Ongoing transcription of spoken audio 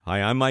Hi,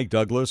 I'm Mike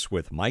Douglas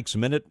with Mike's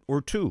Minute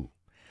or Two.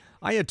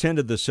 I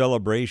attended the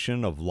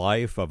celebration of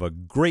life of a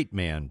great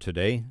man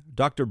today,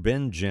 Dr.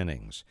 Ben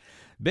Jennings.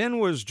 Ben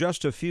was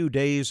just a few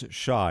days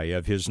shy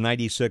of his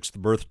 96th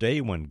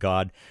birthday when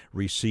God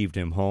received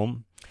him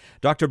home.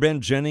 Dr.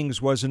 Ben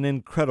Jennings was an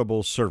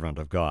incredible servant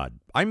of God.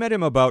 I met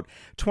him about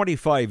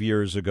 25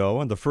 years ago,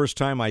 and the first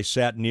time I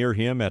sat near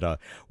him at a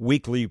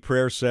weekly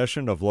prayer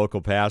session of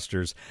local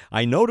pastors,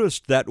 I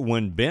noticed that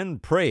when Ben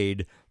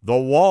prayed, the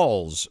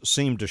walls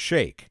seemed to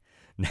shake.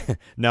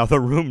 Now, the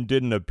room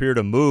didn't appear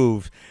to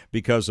move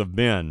because of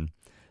Ben.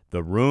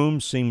 The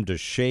room seemed to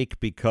shake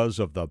because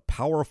of the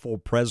powerful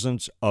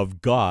presence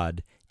of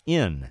God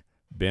in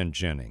Ben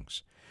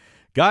Jennings.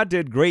 God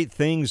did great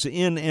things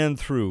in and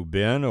through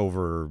Ben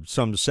over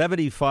some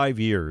 75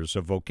 years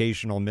of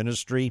vocational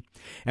ministry,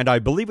 and I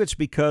believe it's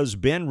because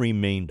Ben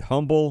remained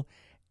humble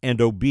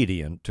and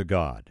obedient to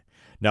God.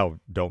 Now,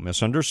 don't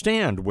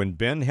misunderstand. When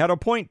Ben had a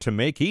point to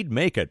make, he'd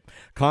make it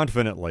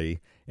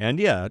confidently and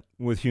yet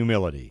with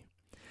humility.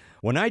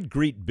 When I'd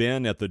greet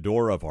Ben at the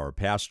door of our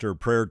pastor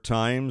prayer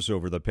times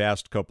over the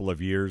past couple of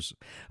years,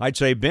 I'd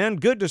say, "Ben,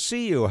 good to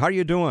see you. How are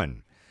you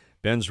doing?"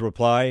 Ben's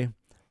reply,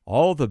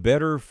 "All the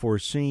better for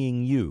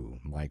seeing you,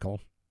 Michael."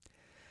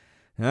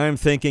 I'm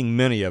thinking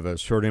many of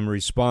us heard him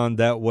respond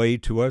that way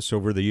to us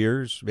over the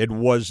years. It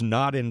was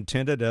not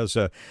intended as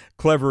a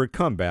clever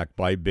comeback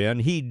by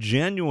Ben. He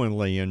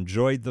genuinely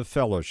enjoyed the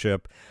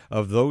fellowship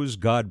of those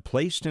God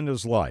placed in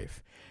his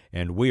life,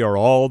 and we are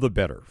all the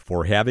better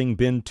for having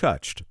been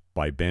touched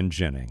by Ben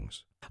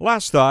Jennings.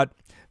 Last thought,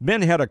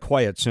 Ben had a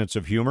quiet sense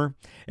of humor.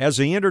 As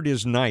he entered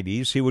his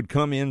 90s, he would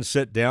come in,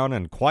 sit down,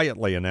 and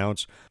quietly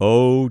announce,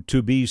 "Oh,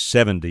 to be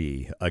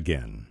 70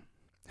 again."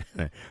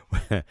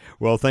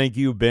 Well, thank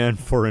you, Ben,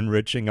 for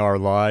enriching our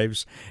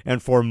lives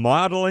and for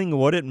modeling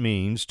what it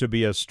means to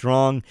be a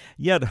strong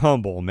yet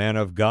humble man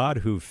of God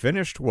who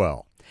finished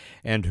well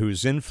and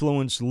whose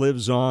influence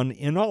lives on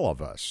in all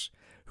of us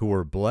who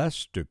are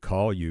blessed to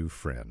call you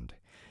friend.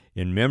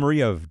 In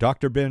memory of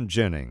Dr. Ben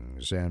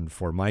Jennings, and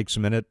for Mike's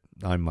Minute,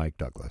 I'm Mike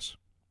Douglas.